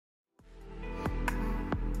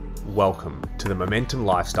Welcome to the Momentum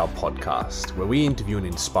Lifestyle Podcast, where we interview an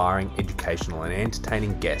inspiring, educational, and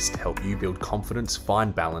entertaining guest to help you build confidence,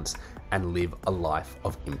 find balance, and live a life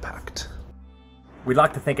of impact. We'd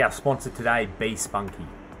like to thank our sponsor today, Be Spunky.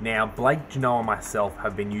 Now, Blake, Genoa, and myself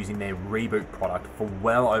have been using their Reboot product for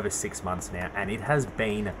well over 6 months now, and it has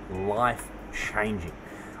been life-changing.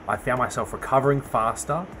 I found myself recovering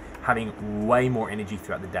faster, having way more energy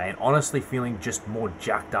throughout the day, and honestly feeling just more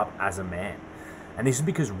jacked up as a man. And this is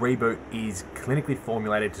because Reboot is clinically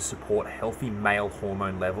formulated to support healthy male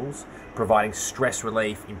hormone levels, providing stress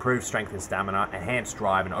relief, improved strength and stamina, enhanced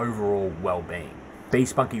drive, and overall well-being. Be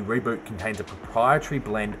Spunky Reboot contains a proprietary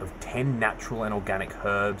blend of 10 natural and organic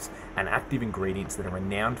herbs and active ingredients that are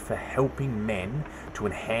renowned for helping men to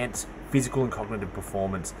enhance physical and cognitive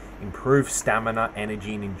performance, improve stamina,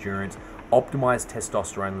 energy, and endurance, optimize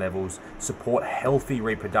testosterone levels, support healthy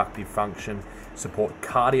reproductive function, support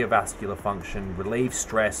cardiovascular function, relieve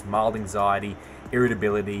stress, mild anxiety,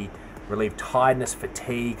 irritability, relieve tiredness,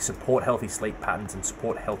 fatigue, support healthy sleep patterns, and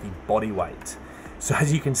support healthy body weight. So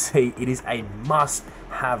as you can see, it is a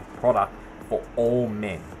must-have product for all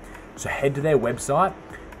men. So head to their website,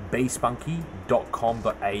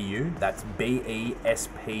 bespunky.com.au, that's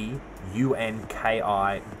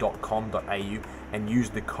bespunki.com.au, and use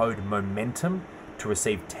the code MOMENTUM to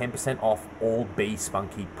receive 10% off all Be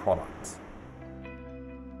Spunky products.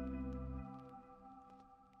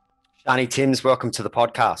 Shani Timms, welcome to the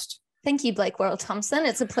podcast. Thank you, Blake Worrell Thompson.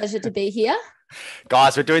 It's a pleasure to be here.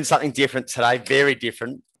 Guys, we're doing something different today, very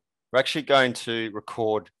different. We're actually going to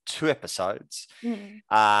record 2 episodes,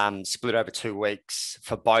 split over 2 weeks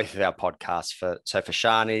for both of our podcasts, for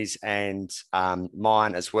Shani's and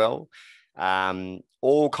mine as well.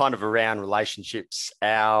 All kind of around relationships,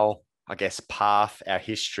 our, path, our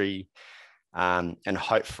history, and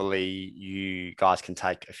hopefully you guys can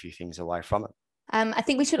take a few things away from it. I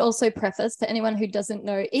think we should also preface, for anyone who doesn't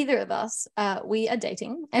know either of us, we are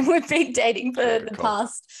dating, and we've been dating for the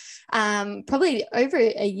past probably over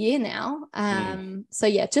a year now. So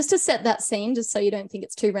yeah, just to set that scene, just so you don't think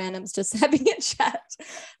it's two randoms just having a chat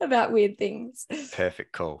about weird things.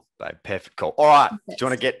 Perfect call, babe. Perfect call. All right. Do you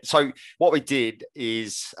want to get, so what we did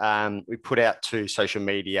is we put out to social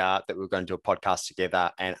media that we were going to do a podcast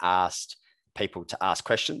together and asked people to ask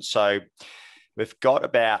questions. So we've got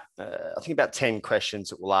about 10 questions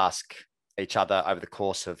that we'll ask each other over the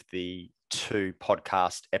course of the 2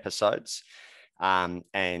 podcast episodes.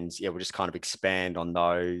 We'll just kind of expand on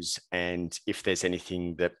those. And if there's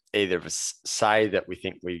anything that either of us say that we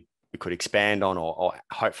think we could expand on or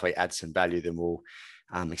hopefully add some value, then we'll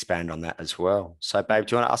expand on that as well. So, babe,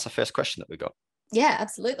 do you want to ask the first question that we got? Yeah,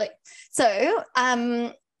 absolutely. So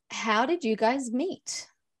how did you guys meet?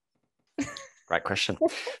 Great question.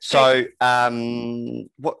 So,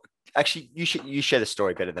 what? Actually, you share the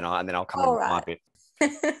story better than I, and then I'll come in with my bit.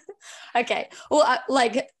 Okay. Well,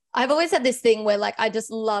 I've always had this thing where I just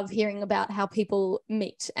love hearing about how people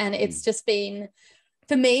meet, and it's just been,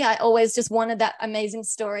 for me, I always just wanted that amazing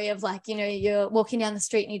story of you're walking down the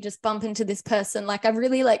street and you just bump into this person. I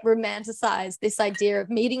really romanticize this idea of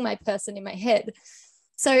meeting my person in my head.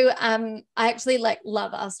 So I actually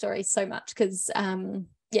love our story so much because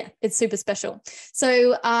yeah, it's super special.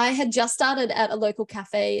 So I had just started at a local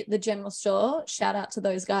cafe, the General Store. Shout out to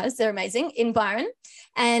those guys. They're amazing, in Byron.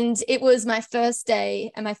 And it was my first day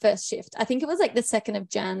and my first shift. I think it was the 2nd of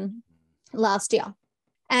Jan last year.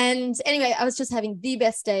 And anyway, I was just having the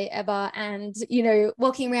best day ever and,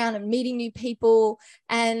 walking around and meeting new people.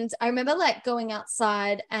 And I remember going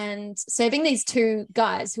outside and serving these 2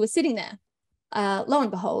 guys who were sitting there. Lo and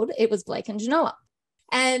behold, it was Blake and Genoa.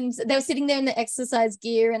 And they were sitting there in the exercise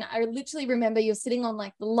gear. And I literally remember you're sitting on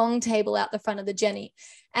the long table out the front of the Jenny.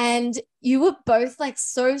 And you were both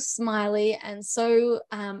so smiley and so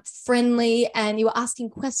friendly. And you were asking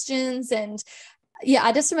questions. And yeah,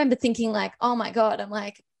 I just remember thinking oh my God, I'm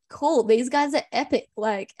cool. These guys are epic.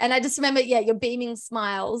 And I just remember, yeah, your beaming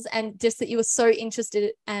smiles and just that you were so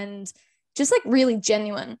interested and just really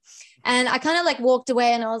genuine. And I kind of walked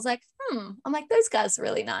away and I was I'm those guys are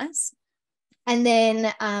really nice. And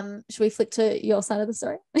then should we flip to your side of the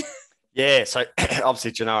story? Yeah. So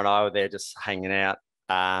obviously Genoa and I were there just hanging out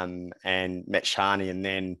and met Shani. And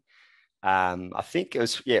then I think it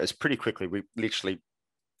was pretty quickly. We literally,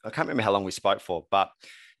 I can't remember how long we spoke for, but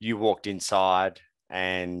you walked inside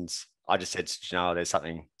and I just said to Genoa, there's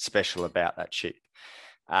something special about that chick.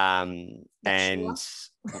 And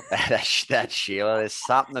that Sheila, there's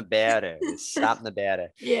something about her.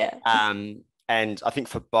 Yeah. And I think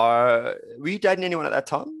for Bo, were you dating anyone at that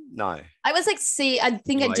time? No. I was I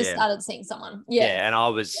think I just started seeing someone. Yeah. Yeah. And I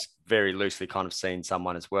was very loosely kind of seeing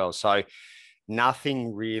someone as well. So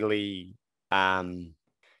nothing really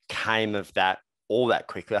came of that all that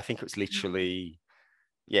quickly. I think it was literally,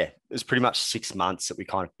 it was pretty much 6 months that we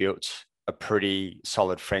kind of built a pretty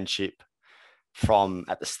solid friendship from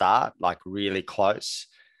at the start, like really close.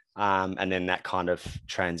 And then that kind of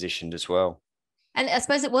transitioned as well. And I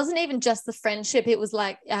suppose it wasn't even just the friendship. It was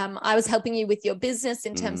like I was helping you with your business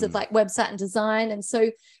in terms of like website and design. And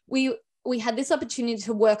so we had this opportunity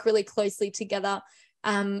to work really closely together,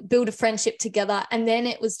 build a friendship together. And then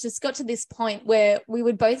it was just got to this point where we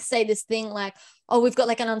would both say this thing like, oh, we've got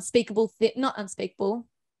like an unspeakable thing, not unspeakable.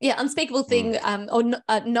 Yeah, unspeakable thing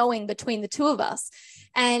knowing between the two of us.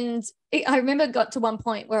 And I remember got to one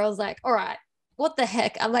point where I was like, all right, what the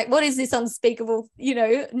heck? I'm like, what is this unspeakable,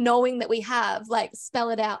 knowing that we have? Like, spell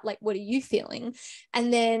it out. Like, what are you feeling?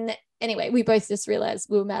 And then anyway, we both just realized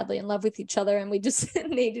we were madly in love with each other and we just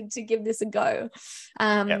needed to give this a go.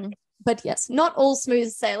 But yes, not all smooth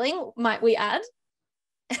sailing, might we add?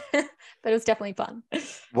 But it was definitely fun.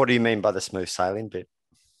 What do you mean by the smooth sailing bit?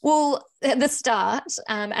 Well, at the start,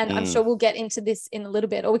 and I'm sure we'll get into this in a little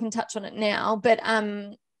bit, or we can touch on it now. But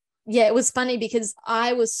it was funny because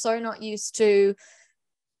I was so not used to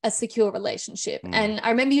a secure relationship. And I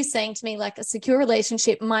remember you saying to me, like, a secure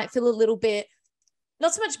relationship might feel a little bit,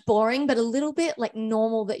 not so much boring, but a little bit like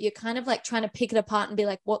normal, that you're kind of like trying to pick it apart and be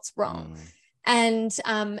like, what's wrong? And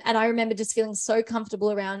I remember just feeling so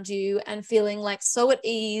comfortable around you and feeling like so at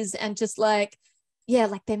ease and just like,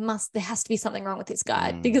 like there has to be something wrong with this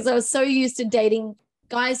guy, because I was so used to dating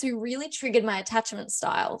guys who really triggered my attachment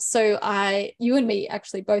style. So you and me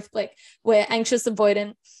actually both, like, we're anxious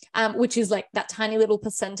avoidant, which is like that tiny little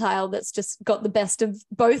percentile that's just got the best of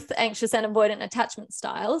both anxious and avoidant attachment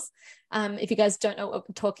styles. If you guys don't know what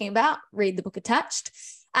we're talking about, read the book Attached.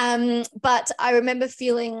 But I remember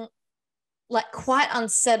feeling like quite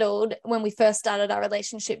unsettled when we first started our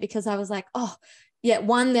relationship, because I was like, oh, yeah,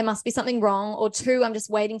 one, there must be something wrong, or two, I'm just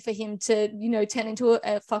waiting for him to, turn into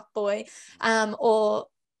a fuck boy. I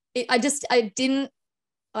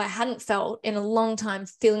hadn't felt in a long time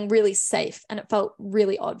feeling really safe, and it felt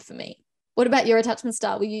really odd for me. What about your attachment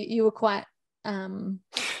style? You were quite... I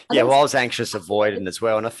was anxious avoidant as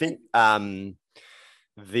well. And I think I'd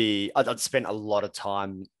spent a lot of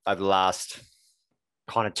time over the last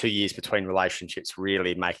kind of 2 years between relationships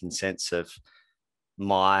really making sense of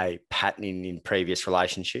my patterning in previous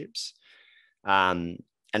relationships, and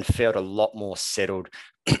felt a lot more settled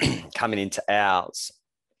coming into ours.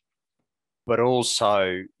 But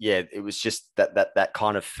also, it was just that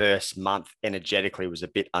kind of first month energetically was a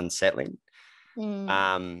bit unsettling.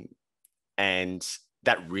 And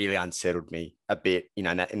that really unsettled me a bit, in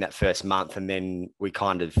that first month. And then we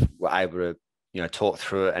kind of were able to, talk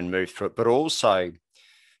through it and move through it. But also,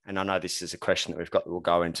 and I know this is a question that we'll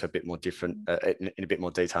go into a bit more different in a bit more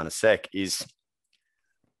detail in a sec, is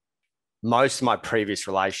most of my previous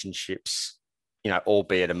relationships,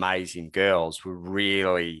 albeit amazing girls, were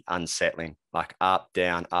really unsettling, like up,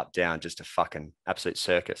 down, just a fucking absolute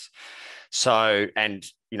circus. So, and,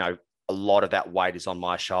 a lot of that weight is on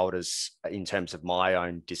my shoulders in terms of my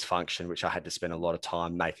own dysfunction, which I had to spend a lot of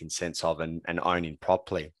time making sense of and owning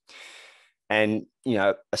properly. And,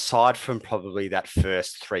 aside from probably that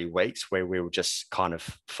first 3 weeks where we were just kind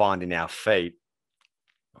of finding our feet,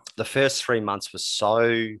 the first 3 months was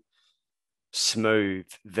so smooth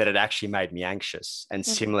that it actually made me anxious. And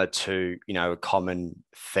similar to, a common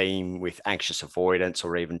theme with anxious avoidance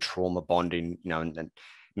or even trauma bonding, and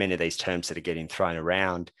many of these terms that are getting thrown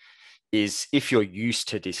around, is if you're used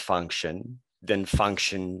to dysfunction, then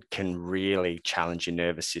function can really challenge your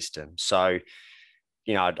nervous system. So,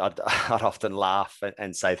 I'd often laugh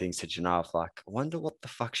and say things to Janelle like, I wonder what the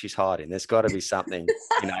fuck she's hiding. There's got to be something,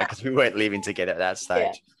 because we weren't living together at that stage.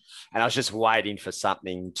 Yeah. And I was just waiting for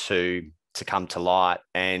something to come to light.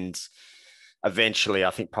 And eventually, I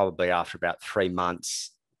think probably after about 3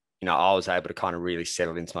 months, I was able to kind of really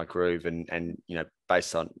settle into my groove. And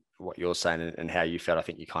based on what you're saying and how you felt, I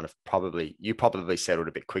think you probably settled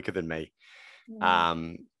a bit quicker than me.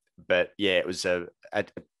 But yeah, it was a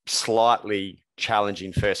slightly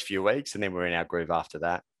challenging first few weeks, and then we're in our groove after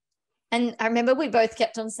that. And I remember we both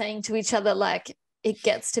kept on saying to each other, like, it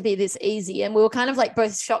gets to be this easy. And we were kind of like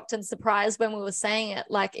both shocked and surprised when we were saying it,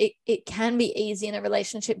 like it can be easy in a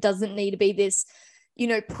relationship, doesn't need to be this,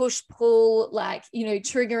 push pull, like,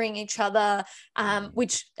 triggering each other,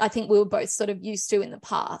 which I think we were both sort of used to in the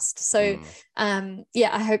past. So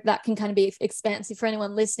I hope that can kind of be expansive for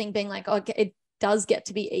anyone listening, being like, oh, it does get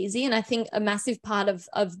to be easy. And I think a massive part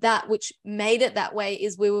of that, which made it that way,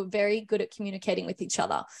 is we were very good at communicating with each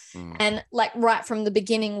other. And like right from the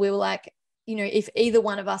beginning, we were like, you know, if either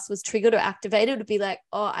one of us was triggered or activated, it would be like,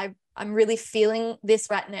 oh, I'm really feeling this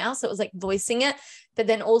right now. So it was like voicing it, but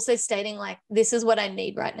then also stating like, this is what I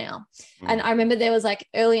need right now. And I remember there was like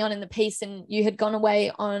early on in the piece, and you had gone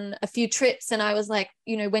away on a few trips. And I was like,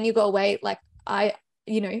 you know, when you go away, like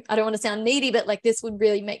you know, I don't want to sound needy, but like this would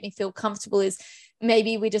really make me feel comfortable, is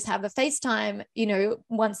maybe we just have a FaceTime, you know,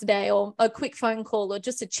 once a day, or a quick phone call, or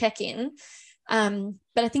just a check-in.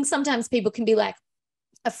 But I think sometimes people can be like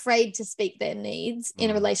afraid to speak their needs in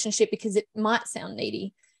a relationship because it might sound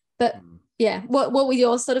needy. But yeah, what were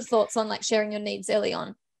your sort of thoughts on like sharing your needs early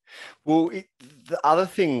on? Well, the other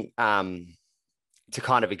thing to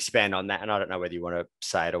kind of expand on that, and I don't know whether you want to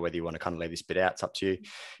say it or whether you want to kind of leave this bit out, it's up to you,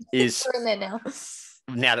 is we're in there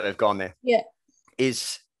now that we've gone there,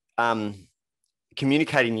 is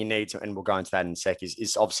communicating your needs, and we'll go into that in a sec,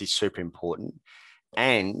 is obviously super important.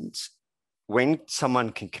 And when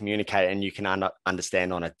someone can communicate and you can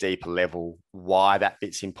understand on a deeper level why that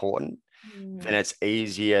bit's important, then it's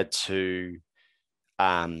easier to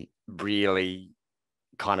really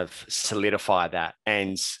kind of solidify that.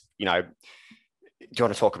 And, you know, do you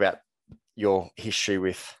want to talk about your history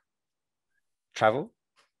with travel?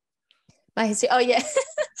 My history. Oh, yeah.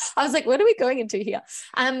 I was like, what are we going into here?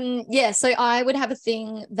 Yeah, so I would have a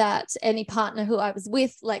thing that any partner who I was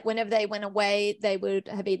with, like whenever they went away, they would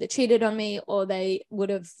have either cheated on me, or they would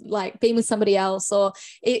have like been with somebody else, or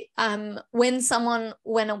it when someone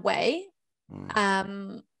went away,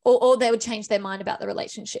 or they would change their mind about the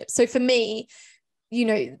relationship. So for me, you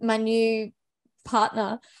know, my new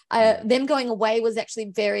partner, them going away was actually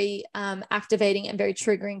very activating and very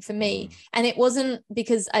triggering for me. And it wasn't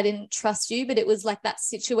because I didn't trust you, but it was like that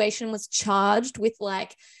situation was charged with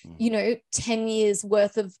like, you know, 10 years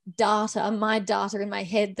worth of data, my data in my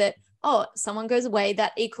head, that, oh, someone goes away,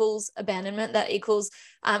 that equals abandonment, that equals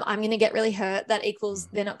I'm going to get really hurt, that equals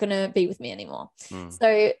they're not going to be with me anymore.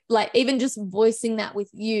 So like even just voicing that with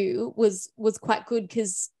you was quite good,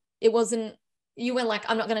 because it wasn't, you were like,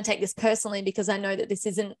 I'm not going to take this personally, because I know that this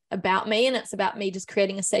isn't about me, and it's about me just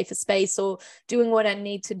creating a safer space or doing what I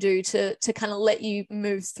need to do to kind of let you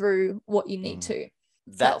move through what you need to.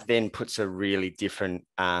 That then puts a really different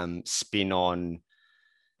spin on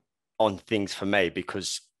things for me,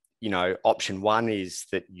 because, you know, option one is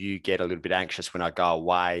that you get a little bit anxious when I go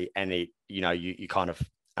away, and it, you know, you kind of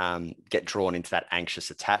get drawn into that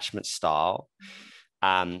anxious attachment style,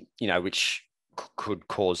 you know, which could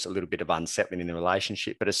cause a little bit of unsettling in the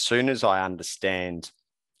relationship. But as soon as I understand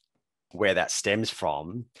where that stems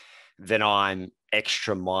from, then I'm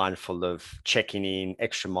extra mindful of checking in,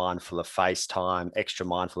 extra mindful of FaceTime, extra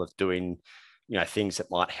mindful of doing, you know, things that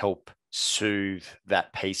might help soothe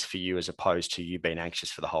that piece for you, as opposed to you being anxious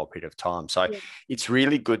for the whole period of time. So it's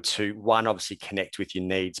really good to, one, obviously connect with your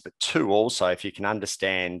needs, but two, also, if you can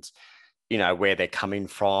understand, you know, where they're coming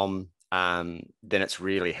from, then it's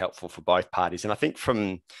really helpful for both parties. And I think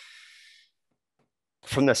from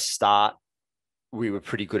the start, we were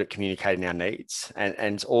pretty good at communicating our needs,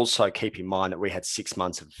 and also keep in mind that we had 6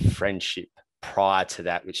 months of friendship prior to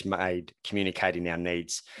that, which made communicating our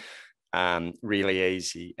needs really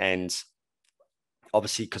easy. And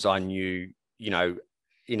obviously, because I knew, you know,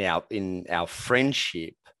 in our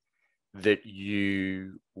friendship, that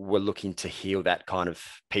you were looking to heal that kind of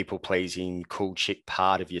people pleasing, cool chick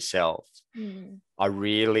part of yourself, I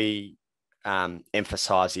really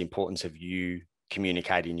emphasize the importance of you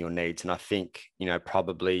communicating your needs. And I think, you know,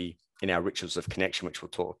 probably in our rituals of connection, which we'll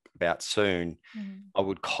talk about soon, I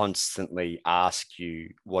would constantly ask you,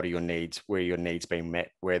 what are your needs? Where are your needs being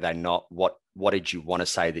met? Where are they not? What did you want to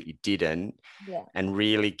say that you didn't? And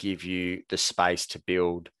really give you the space to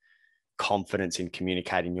build confidence in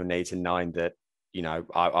communicating your needs, and knowing that, you know,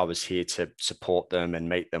 I was here to support them and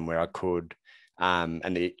meet them where I could. And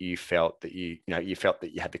that you felt that you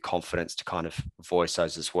had the confidence to kind of voice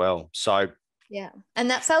those as well. So yeah. And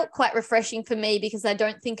that felt quite refreshing for me, because I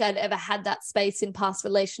don't think I'd ever had that space in past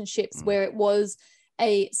relationships where it was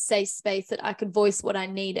a safe space that I could voice what I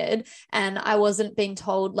needed. And I wasn't being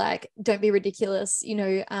told like, don't be ridiculous, you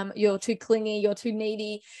know, you're too clingy, you're too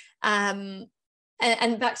needy. And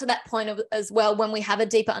back to that point of, as well, when we have a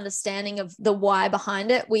deeper understanding of the why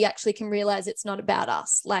behind it, we actually can realize it's not about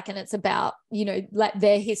us, like, and it's about, you know, like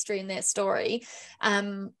their history and their story,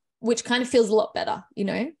 which kind of feels a lot better, you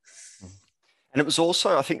know? And it was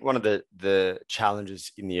also, I think, one of the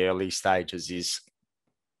challenges in the early stages is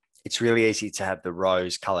it's really easy to have the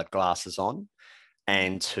rose-colored glasses on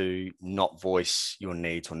and to not voice your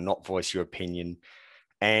needs or not voice your opinion,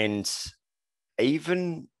 and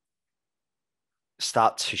even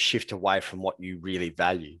start to shift away from what you really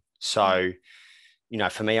value. So, you know,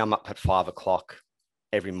 for me, I'm up at 5 o'clock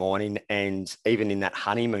every morning. And even in that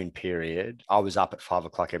honeymoon period, I was up at 5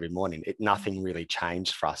 o'clock every morning. Nothing really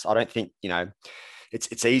changed for us. I don't think,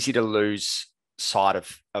 it's easy to lose sight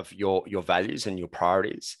of your values and your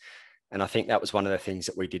priorities. And I think that was one of the things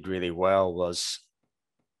that we did really well was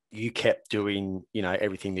you kept doing,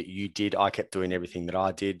 everything that you did. I kept doing everything that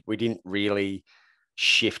I did. We didn't really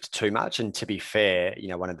shift too much. And to be fair,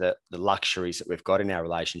 one of the luxuries that we've got in our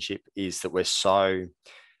relationship is that we're so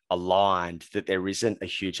aligned that there isn't a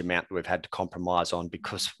huge amount that we've had to compromise on,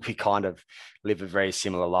 because we kind of live a very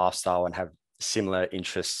similar lifestyle and have similar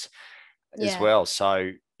interests as well.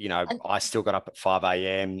 So, I still got up at 5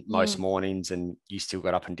 a.m. most mornings, and you still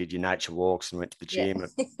got up and did your nature walks and went to the gym.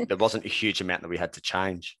 Yeah. There wasn't a huge amount that we had to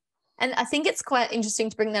change. And I think it's quite interesting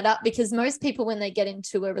to bring that up, because most people, when they get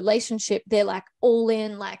into a relationship, they're like all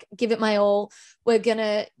in, like give it my all. We're going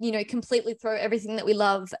to, completely throw everything that we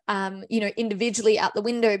love, individually out the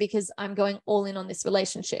window, because I'm going all in on this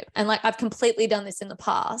relationship. And like, I've completely done this in the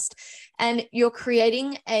past, and you're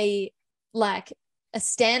creating a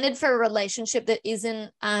standard for a relationship that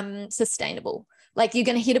isn't sustainable. Like, you're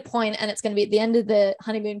going to hit a point and it's going to be at the end of the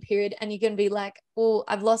honeymoon period, and you're going to be like, oh,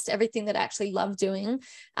 I've lost everything that I actually love doing.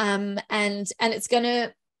 And it's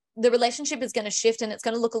the relationship is going to shift, and it's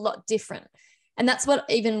going to look a lot different. And that's what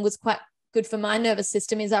even was quite good for my nervous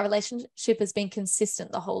system, is our relationship has been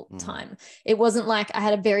consistent the whole time. It wasn't like I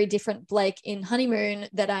had a very different Blake in honeymoon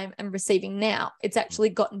that I'm receiving now. It's actually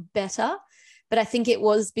gotten better. But I think it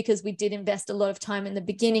was because we did invest a lot of time in the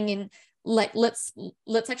beginning in like, let's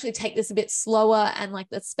actually take this a bit slower, and like,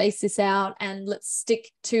 let's space this out, and let's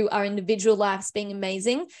stick to our individual lives being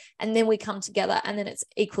amazing. And then we come together, and then it's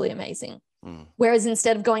equally amazing. Whereas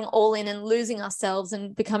instead of going all in and losing ourselves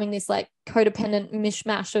and becoming this like codependent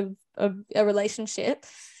mishmash of a relationship,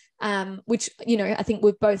 which, I think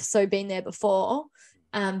we've both so been there before.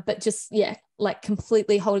 But just, like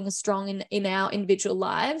completely holding us strong in our individual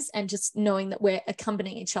lives, and just knowing that we're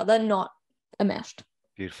accompanying each other, not enmeshed.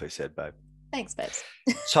 Beautifully said, babe. Thanks, babes.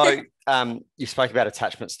 So you spoke about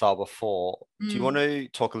attachment style before. Do you want to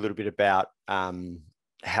talk a little bit about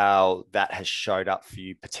how that has showed up for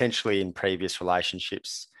you potentially in previous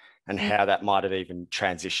relationships, and how that might have even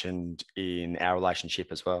transitioned in our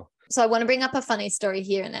relationship as well? So I want to bring up a funny story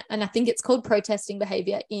here, and I think it's called protesting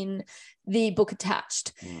behavior in the book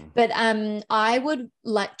Attached. But I would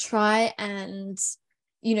like try and,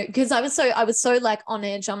 because I was so like on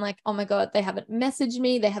edge. I'm like, oh my God, they haven't messaged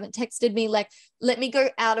me. They haven't texted me. Like, let me go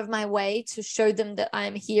out of my way to show them that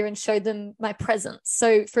I'm here and show them my presence.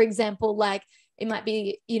 So for example, like it might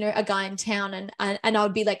be, a guy in town, and I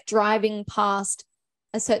would be like driving past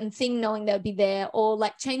a certain thing knowing they'll be there, or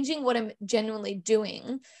like changing what I'm genuinely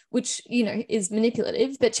doing, which, is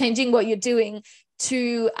manipulative, but changing what you're doing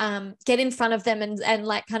to get in front of them and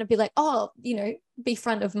like kind of be like, oh, be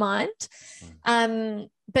front of mind.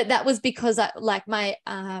 But that was because I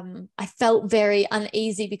felt very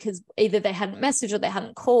uneasy, because either they hadn't messaged, or they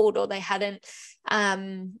hadn't called, or they hadn't,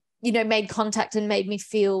 made contact and made me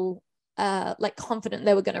feel like confident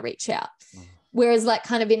they were going to reach out. Whereas like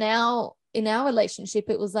kind of in our relationship,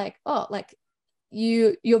 it was like, oh, like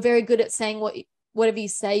you're very good at saying whatever you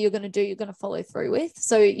say you're going to do, you're going to follow through with.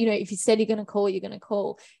 So, if you said you're going to call, you're going to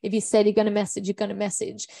call. If you said you're going to message, you're going to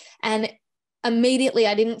message. And immediately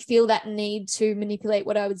I didn't feel that need to manipulate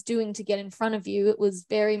what I was doing to get in front of you. It was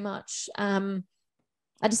very much,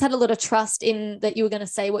 I just had a lot of trust in that you were going to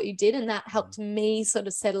say what you did. And that helped me sort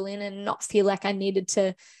of settle in and not feel like I needed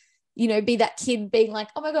to, be that kid being like,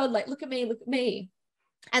 oh my God, like, look at me.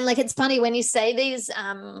 And like, it's funny when you say these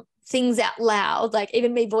things out loud, like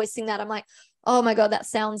even me voicing that, I'm like, oh my God, that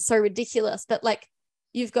sounds so ridiculous. But like,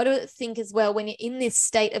 you've got to think as well, when you're in this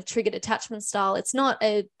state of triggered attachment style, it's not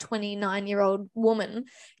a 29-year-old woman.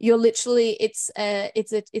 You're literally, it's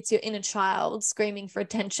your inner child screaming for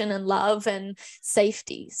attention and love and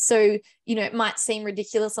safety. So, it might seem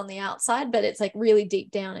ridiculous on the outside, but it's like really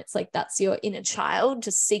deep down, it's like, that's your inner child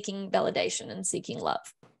just seeking validation and seeking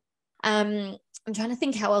love. I'm trying to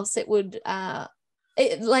think how else it would,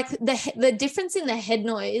 like the difference in the head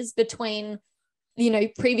noise between,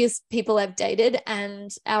 previous people I've dated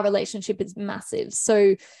and our relationship is massive.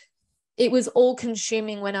 So it was all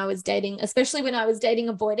consuming when I was dating, especially when I was dating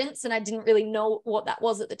avoidance, and I didn't really know what that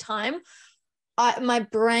was at the time. My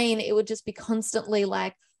brain, it would just be constantly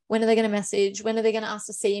like, when are they going to message? When are they going to ask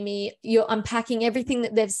to see me? You're unpacking everything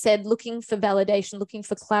that they've said, looking for validation, looking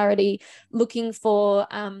for clarity, looking for,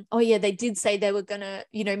 oh yeah, they did say they were going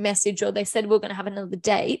to, message, or they said we're going to have another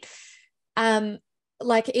date.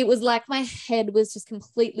 Like it was like my head was just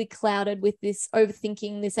completely clouded with this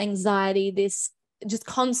overthinking, this anxiety, this just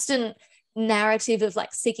constant narrative of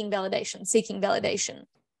like seeking validation.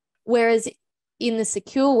 Whereas in the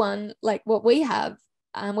secure one, like what we have,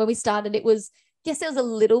 when we started, it was, yes, there was a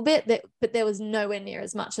little bit that, but there was nowhere near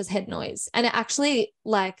as much as head noise. And it actually,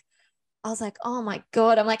 like, I was like, oh my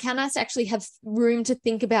God, I'm like, how nice to actually have room to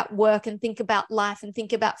think about work and think about life and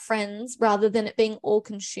think about friends rather than it being all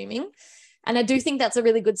consuming. And I do think that's a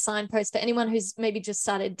really good signpost for anyone who's maybe just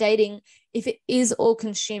started dating. If it is all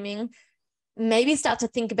consuming, maybe start to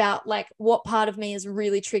think about like what part of me is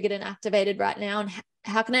really triggered and activated right now, and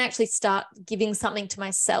how can I actually start giving something to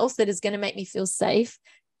myself that is going to make me feel safe,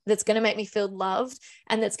 that's going to make me feel loved,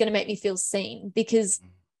 and that's going to make me feel seen. Because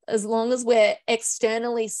as long as we're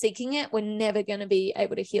externally seeking it, we're never going to be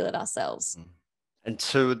able to heal it ourselves. And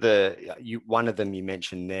one of them you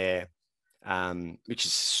mentioned there, which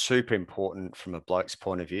is super important from a bloke's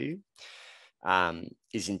point of view,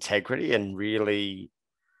 is integrity, and really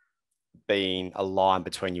being aligned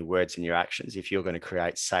between your words and your actions if you're going to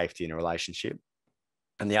create safety in a relationship.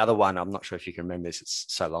 And the other one, I'm not sure if you can remember this, it's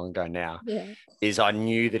so long ago now, is I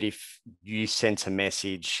knew that if you sent a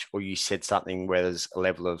message or you said something where there's a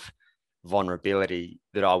level of vulnerability,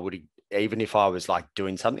 that I would, even if I was like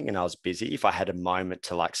doing something and I was busy, if I had a moment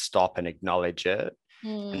to like stop and acknowledge it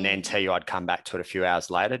and then tell you I'd come back to it a few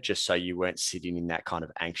hours later, just so you weren't sitting in that kind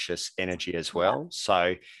of anxious energy as well. So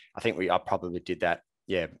I think I probably did that,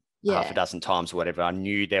 half a dozen times or whatever. I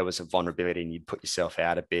knew there was a vulnerability and you'd put yourself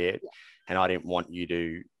out a bit. And I didn't want you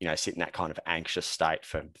to, sit in that kind of anxious state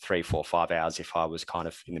for 3, 4, 5 hours if I was kind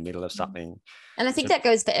of in the middle of something. And I think that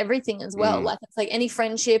goes for everything as well. Like it's like any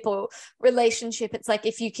friendship or relationship. It's like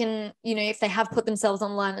if you can, if they have put themselves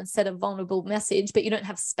online and said a vulnerable message, but you don't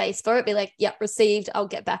have space for it, be like, yep, received. I'll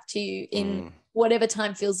get back to you in whatever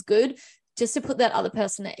time feels good, just to put that other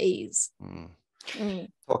person at ease.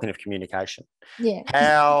 Talking of communication. Yeah.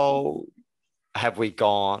 How have we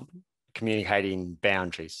gone communicating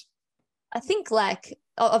boundaries? I think like,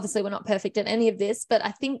 obviously we're not perfect at any of this, but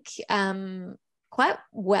I think quite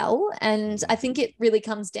well. And I think it really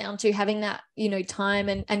comes down to having that, time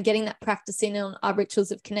and getting that practice in on our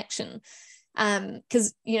rituals of connection.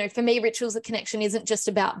 Because, for me, rituals of connection isn't just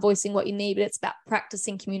about voicing what you need, but it's about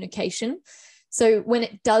practicing communication. So when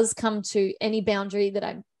it does come to any boundary that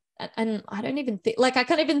I don't even think, like, I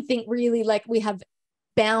can't even think really like we have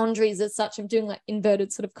boundaries as such. I'm doing like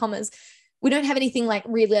inverted sort of commas. We don't have anything like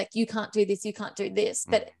really like, you can't do this, you can't do this.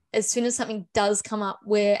 But as soon as something does come up,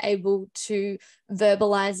 we're able to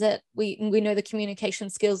verbalize it. We know the communication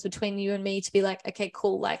skills between you and me to be like, okay,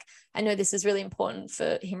 cool. Like, I know this is really important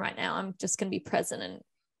for him right now. I'm just going to be present and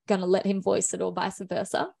going to let him voice it, or vice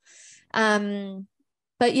versa.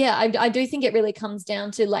 But yeah, I do think it really comes down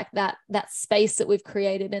to like that space that we've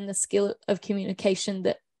created and the skill of communication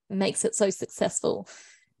that makes it so successful.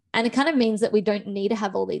 And it kind of means that we don't need to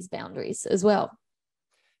have all these boundaries as well.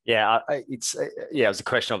 Yeah, it was a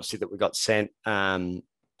question obviously that we got sent on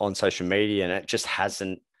social media, and it just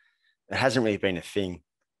hasn't really been a thing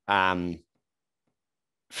for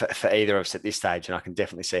either of us at this stage. And I can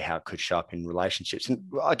definitely see how it could show up in relationships. And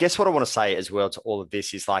I guess what I want to say as well to all of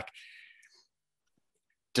this is like,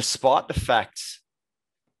 despite the fact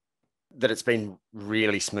that it's been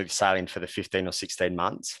really smooth sailing for the 15 or 16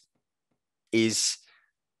 months, is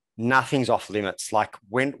nothing's off limits. Like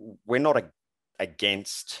we're not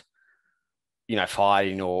against,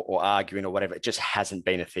 fighting or arguing or whatever. It just hasn't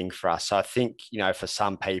been a thing for us. So I think, for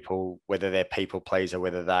some people, whether they're people pleaser,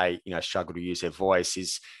 whether they, struggle to use their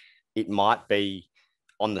voice, it might be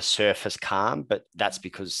on the surface calm, but that's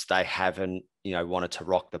because they haven't, wanted to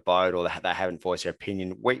rock the boat, or they haven't voiced their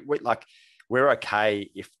opinion. We're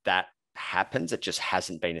okay if that happens. It just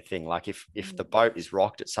hasn't been a thing. Like if the boat is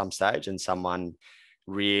rocked at some stage and someone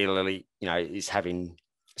really, is having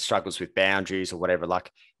struggles with boundaries or whatever,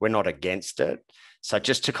 like we're not against it. So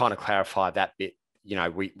just to kind of clarify that bit,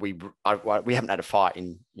 we haven't had a fight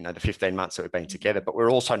in, the 15 months that we've been together, but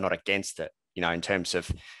we're also not against it, in terms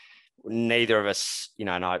of neither of us,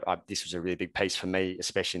 and this was a really big piece for me,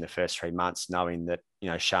 especially in the first 3 months, knowing that,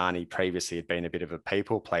 Shani previously had been a bit of a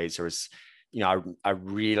people pleaser. I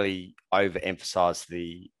really overemphasized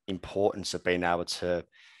the importance of being able to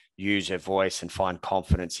use her voice and find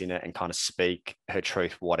confidence in it and kind of speak her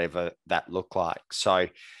truth, whatever that looked like. So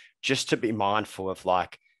just to be mindful of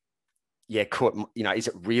like, is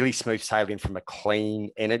it really smooth sailing from a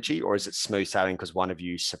clean energy, or is it smooth sailing because one of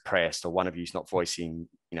you suppressed, or one of you's not voicing,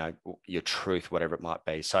 your truth, whatever it might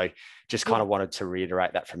be. So just kind of wanted to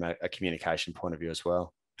reiterate that from a communication point of view as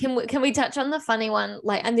well. Can we touch on the funny one?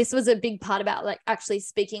 Like, and this was a big part about like actually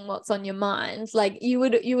speaking what's on your mind. Like you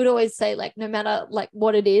would always say like, no matter like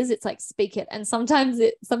what it is, it's like speak it. And sometimes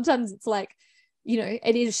it's like you know,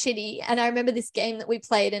 it is shitty. And I remember this game that we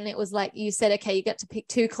played, and it was like, you said, okay, you get to pick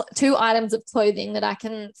two items of clothing that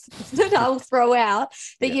that I'll throw out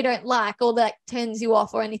that you don't like or that turns you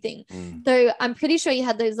off or anything. So I'm pretty sure you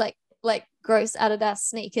had those like gross Adidas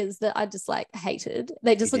sneakers that I just like hated.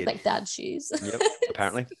 They just looked like dad shoes. Yep,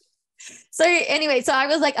 apparently. So anyway, so I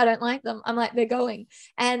was like, I don't like them. I'm like, they're going.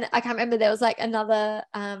 And I can't remember, there was like another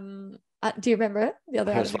do you remember it? The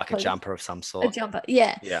other, it was like a jumper of some sort. A jumper,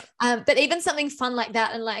 yeah. But even something fun like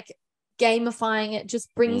that, and like gamifying it,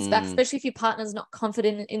 just brings back, especially if your partner's not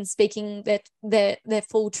confident in speaking their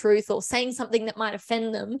full truth or saying something that might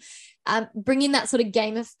offend them, bringing that sort of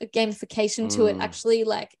gamification to it, actually,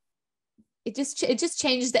 like it just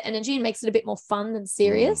changes the energy and makes it a bit more fun than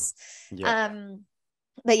serious.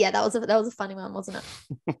 But yeah, that was a funny one, wasn't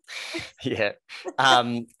it? Yeah.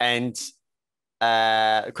 And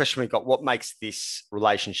a question we got: what makes this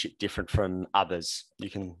relationship different from others?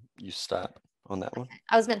 You start on that one.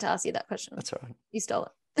 I was meant to ask you that question. That's all right. You stole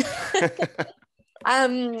it.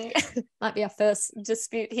 Might be our first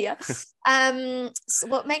dispute here. So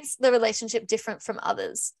what makes the relationship different from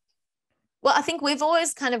others? Well, I think we've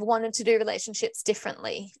always kind of wanted to do relationships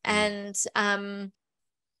differently, and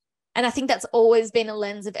I think that's always been a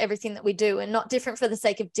lens of everything that we do, and not different for the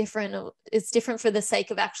sake of different. It's different for the sake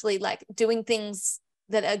of actually like doing things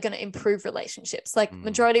that are going to improve relationships. Like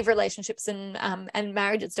majority of relationships and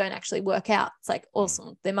marriages don't actually work out. It's like,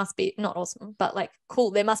 awesome. There must be, not awesome, but like,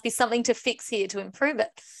 cool. There must be something to fix here to improve it.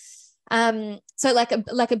 So like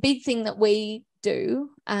a big thing that we do,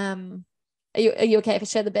 are you okay if I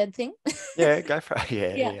share the bed thing? Yeah, go for it.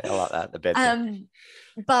 Yeah, I like that. The bed thing.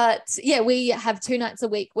 But yeah, we have 2 nights a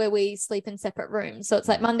week where we sleep in separate rooms. So it's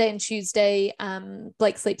like Monday and Tuesday,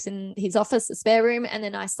 Blake sleeps in his office, the spare room, and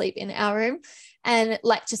then I sleep in our room. And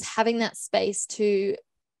like just having that space to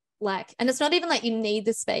like, and it's not even like you need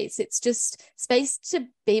the space, it's just space to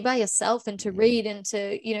be by yourself and to read and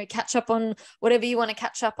to, you know, catch up on whatever you want to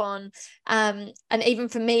catch up on. And even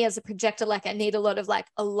for me as a projector, like I need a lot of like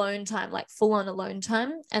alone time, like full on alone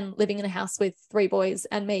time, and living in a house with 3 boys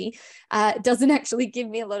and me doesn't actually give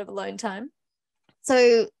me a lot of alone time.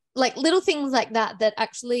 So like little things like that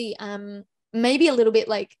actually maybe a little bit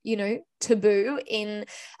like, you know, taboo in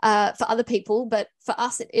for other people, but for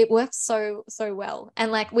us it works so well.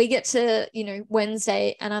 And like we get to, you know,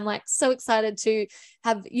 Wednesday, and I'm like so excited to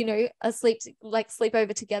have, you know, a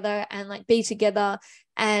sleepover together and like be together.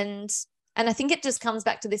 And I think it just comes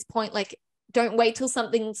back to this point, like don't wait till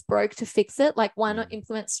something's broke to fix it. Like why not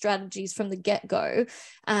implement strategies from the get-go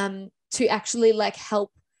to actually like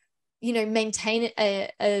help, you know, maintain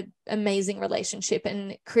a amazing relationship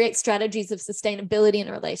and create strategies of sustainability in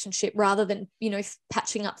a relationship rather than, you know,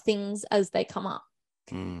 patching up things as they come up.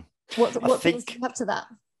 What things come up to that?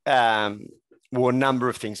 Well, a number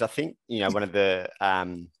of things. I think, you know, one of the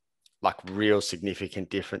like real significant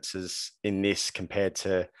differences in this compared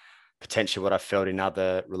to potentially what I felt in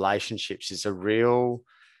other relationships is a real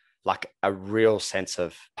sense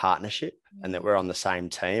of partnership, and that we're on the same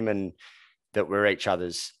team and that we're each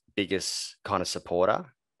other's biggest kind of supporter.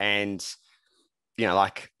 And you know,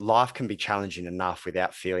 like life can be challenging enough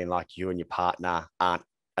without feeling like you and your partner aren't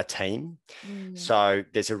a team. So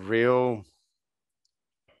there's a real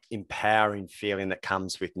empowering feeling that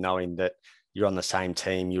comes with knowing that you're on the same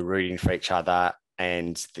team, you're rooting for each other,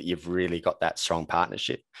 and that you've really got that strong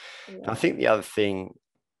partnership. I think the other thing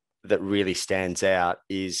that really stands out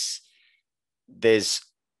is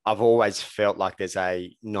I've always felt like there's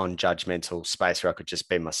a non-judgmental space where I could just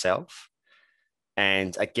be myself.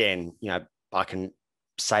 And again, you know, I can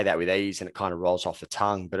say that with ease and it kind of rolls off the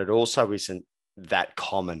tongue, but it also isn't that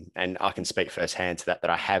common. And I can speak firsthand to that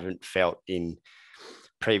I haven't felt in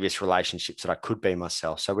previous relationships, that I could be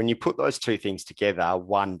myself. So when you put those two things together,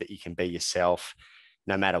 one, that you can be yourself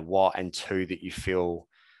no matter what, and 2, that you feel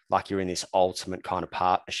like you're in this ultimate kind of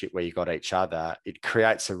partnership where you got each other, it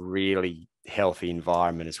creates a really healthy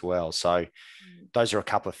environment as well. So those are a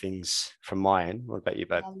couple of things from my end. What about you,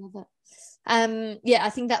 babe? I love it. Yeah, I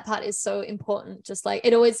think that part is so important. Just like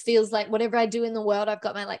it always feels like whatever I do in the world, I've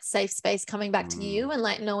got my like safe space coming back to you, and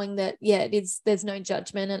like knowing that there's no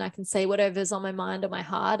judgment, and I can say whatever's on my mind or my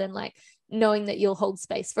heart, and like knowing that you'll hold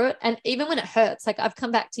space for it. And even when it hurts, like I've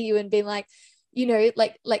come back to you and been like, you know,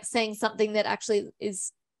 like saying something that actually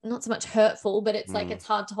is not so much hurtful, but it's like it's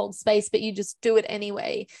hard to hold space, but you just do it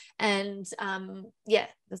anyway. And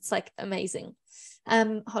that's like amazing.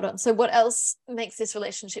 Hold on. So what else makes this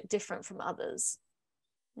relationship different from others?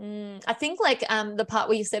 I think like the part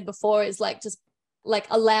where you said before is like just like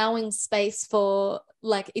allowing space for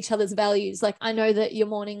like each other's values. Like I know that your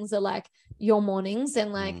mornings are like your mornings,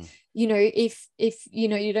 and like you know, if you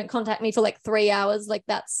know you don't contact me for like 3 hours, like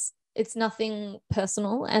it's nothing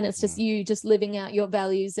personal, and it's just you just living out your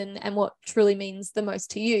values and what truly means the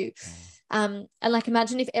most to you. And like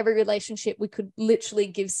imagine if every relationship we could literally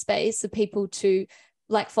give space for people to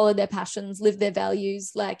like follow their passions, live their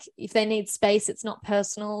values. Like if they need space, it's not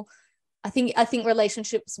personal. I think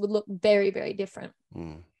relationships would look very, very different.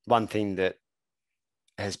 One thing that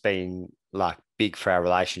has been like big for our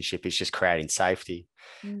relationship is just creating safety.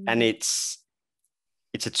 And it's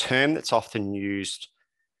a term that's often used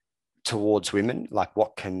towards women, like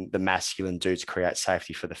what can the masculine do to create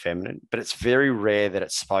safety for the feminine? But it's very rare that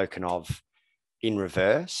it's spoken of in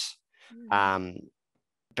reverse.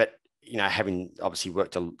 But, you know, having obviously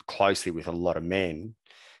worked closely with a lot of men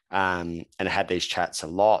and had these chats a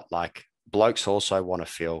lot, like blokes also want to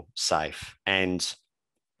feel safe. And,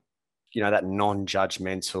 you know, that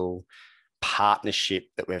non-judgmental partnership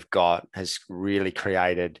that we've got has really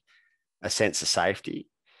created a sense of safety.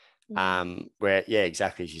 Where, yeah,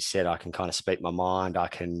 exactly as you said, I can kind of speak my mind. I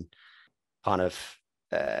can kind of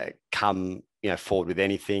come, you know, forward with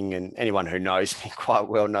anything. And anyone who knows me quite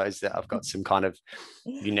well knows that I've got some kind of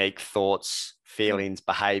unique thoughts, feelings,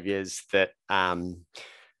 behaviors that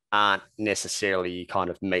aren't necessarily kind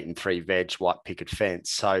of meat and three veg, white picket fence.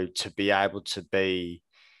 So to be able to be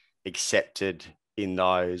accepted in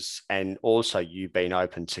those, and also you being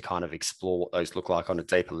open to kind of explore what those look like on a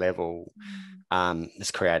deeper level,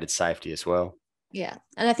 has created safety as well. Yeah.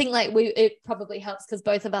 And I think like it probably helps because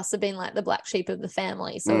both of us have been like the black sheep of the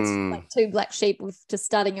family. So it's like two black sheep with just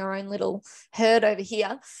starting our own little herd over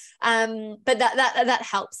here. But that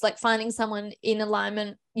helps, like finding someone in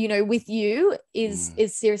alignment, you know, with you is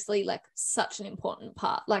seriously like such an important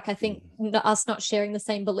part. Like I think us not sharing the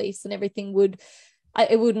same beliefs and everything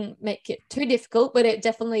it wouldn't make it too difficult, but it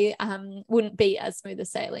definitely wouldn't be as smooth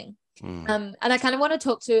as sailing. And I kind of want to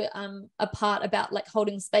talk to a part about like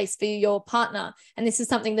holding space for your partner. And this is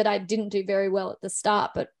something that I didn't do very well at the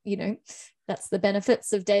start, but you know, that's the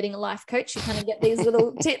benefits of dating a life coach. You kind of get these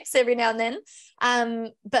little tips every now and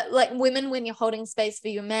then. But like women, when you're holding space for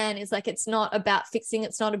your man, is like, it's not about fixing.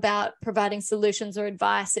 It's not about providing solutions or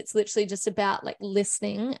advice. It's literally just about like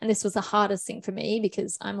listening. And this was the hardest thing for me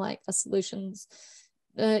because I'm like a solutions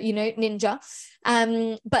you know, ninja.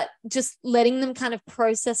 But just letting them kind of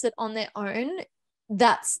process it on their own,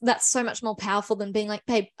 that's so much more powerful than being like,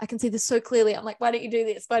 babe, I can see this so clearly. I'm like, why don't you do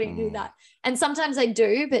this? Why don't you do that? And sometimes I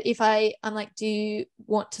do, but if I'm like, do you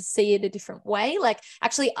want to see it a different way? Like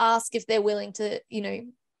actually ask if they're willing to, you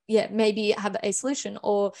know, maybe have a solution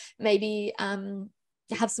or maybe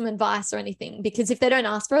have some advice or anything, because if they don't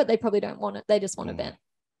ask for it, they probably don't want it. They just want to vent.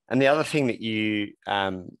 And the other thing that you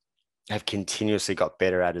have continuously got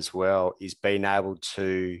better at as well is being able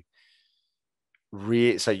to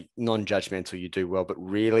so non-judgmental you do well, but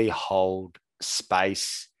really hold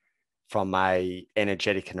space from a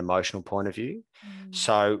energetic and emotional point of view.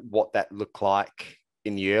 So what that looked like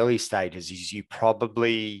in the early stages is you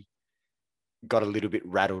probably got a little bit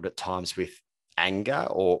rattled at times with anger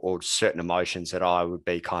or certain emotions that I would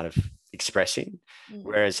be kind of expressing.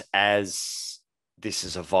 Whereas as this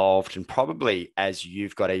has evolved and probably as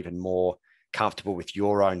you've got even more comfortable with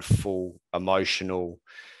your own full emotional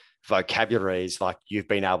vocabularies, like you've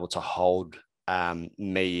been able to hold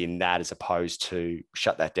me in that as opposed to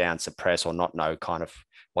shut that down, suppress, or not know kind of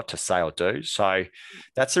what to say or do. So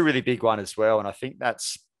that's a really big one as well. And I think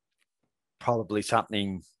that's probably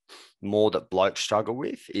something more that blokes struggle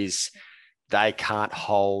with is they can't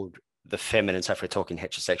hold the feminine. So if we're talking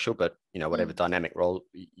heterosexual, but you know, whatever dynamic role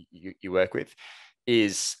you work with,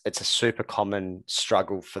 it's a super common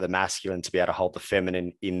struggle for the masculine to be able to hold the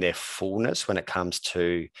feminine in their fullness when it comes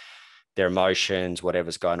to their emotions,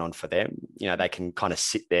 whatever's going on for them. You know, they can kind of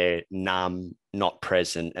sit there numb, not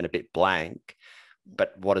present, and a bit blank.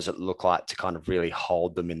 But what does it look like to kind of really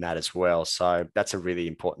hold them in that as well? So that's a really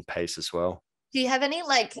important piece as well. Do you have any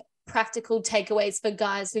like practical takeaways for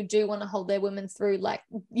guys who do want to hold their women through, like,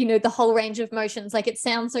 you know, the whole range of emotions? Like it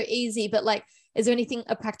sounds so easy, but like, is there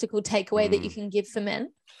a practical takeaway that you can give for men?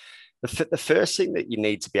 The first thing that you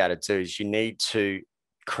need to be able to do is you need to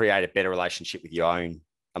create a better relationship with your own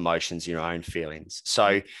emotions, your own feelings.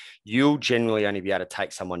 So you'll generally only be able to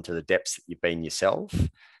take someone to the depths that you've been yourself.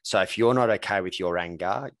 So if you're not okay with your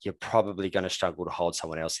anger, you're probably going to struggle to hold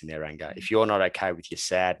someone else in their anger. If you're not okay with your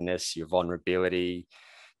sadness, your vulnerability,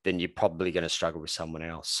 then you're probably going to struggle with someone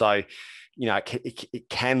else. So, you know, it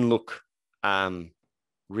can look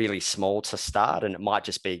really small to start, and it might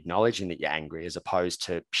just be acknowledging that you're angry as opposed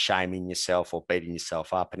to shaming yourself or beating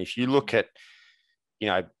yourself up. And if you look at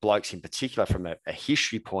blokes in particular from a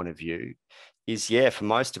history point of view is, for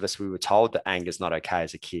most of us, we were told that anger is not okay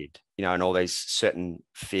as a kid, and all these certain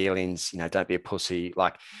feelings, don't be a pussy.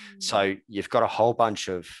 So you've got a whole bunch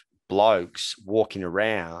of blokes walking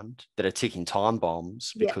around that are ticking time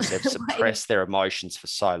bombs because they've suppressed their emotions for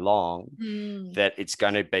so long that it's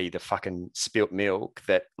going to be the fucking spilt milk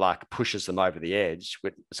that pushes them over the edge.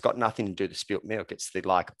 It's got nothing to do with the spilt milk. It's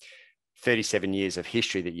the 37 years of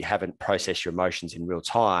history that you haven't processed your emotions in real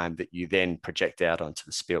time that you then project out onto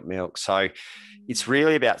the spilt milk. So it's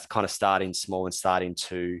really about kind of starting small and starting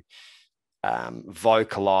to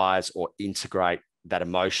vocalize or integrate that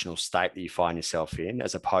emotional state that you find yourself in,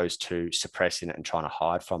 as opposed to suppressing it and trying to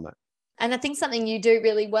hide from it. And I think something you do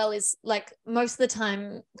really well is most of the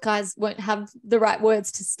time guys won't have the right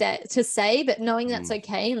words to say, but knowing that's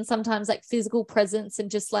okay. And sometimes physical presence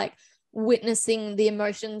and just witnessing the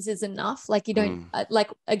emotions is enough. You don't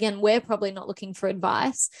again, we're probably not looking for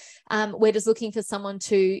advice. We're just looking for someone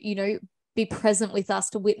to, be present with us,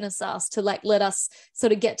 to witness us, to let us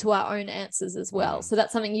sort of get to our own answers as well. So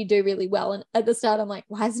that's something you do really well. And at the start I'm like,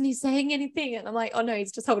 why isn't he saying anything? And I'm like, oh no,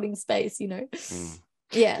 he's just holding space,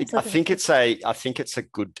 Yeah. So I think it's a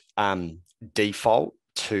good default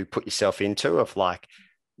to put yourself into of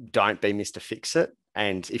don't be Mr. Fix It.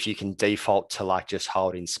 And if you can default to just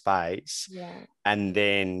holding space, and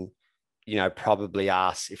then, probably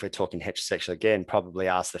ask, if we're talking heterosexual again, probably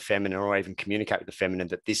ask the feminine or even communicate with the feminine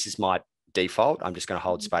that this is my default. I'm just going to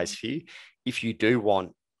hold space for you. If you do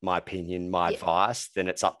want my opinion, my advice, then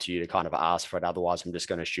it's up to you to kind of ask for it. Otherwise, I'm just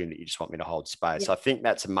going to assume that you just want me to hold space. So I think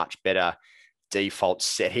that's a much better default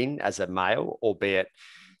setting as a male, albeit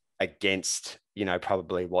against,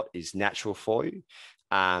 probably what is natural for you.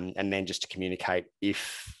 And then just to communicate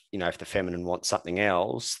if the feminine wants something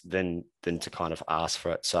else, then to kind of ask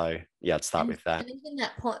for it. So I'd start with that. And even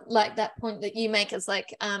that point, that point that you make is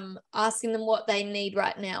asking them what they need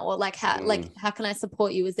right now, or how can I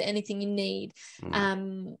support you? Is there anything you need?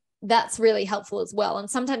 That's really helpful as well. And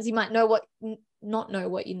sometimes you might not know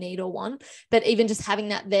what you need or want, but even just having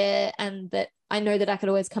that there, and that I know that I could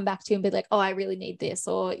always come back to you and be like, oh, I really need this,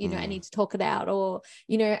 or, I need to talk it out, or,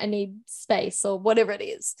 I need space, or whatever it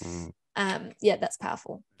is. That's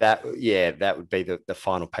powerful. That would be the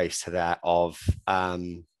final piece to that of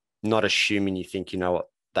not assuming you think you know what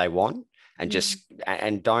they want, and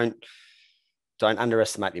and don't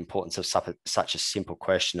underestimate the importance of such a simple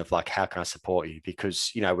question of how can I support you? Because,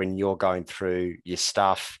 when you're going through your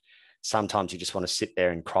stuff, sometimes you just want to sit there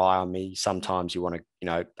and cry on me. Sometimes you want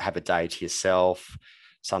to, have a day to yourself.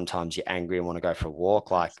 Sometimes you're angry and want to go for a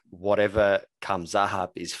walk. Whatever comes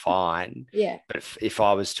up is fine. Yeah. But if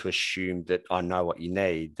I was to assume that I know what you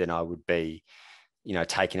need, then I would be,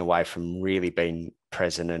 taken away from really being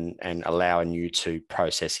present and allowing you to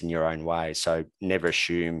process in your own way. So never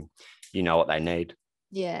assume you know what they need.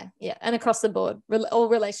 Yeah. And across the board, all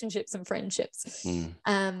relationships and friendships.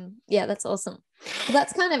 That's awesome. Well,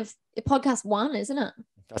 that's kind of podcast 1, isn't it?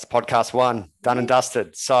 That's podcast 1, done and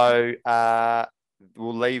dusted. So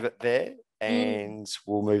we'll leave it there, and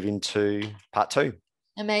we'll move into part 2.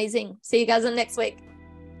 Amazing. See you guys on next week.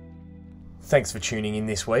 Thanks for tuning in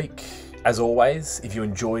this week. As always, if you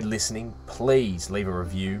enjoyed listening, please leave a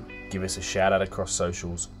review, give us a shout out across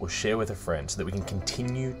socials, or share with a friend so that we can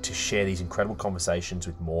continue to share these incredible conversations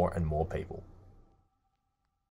with more and more people.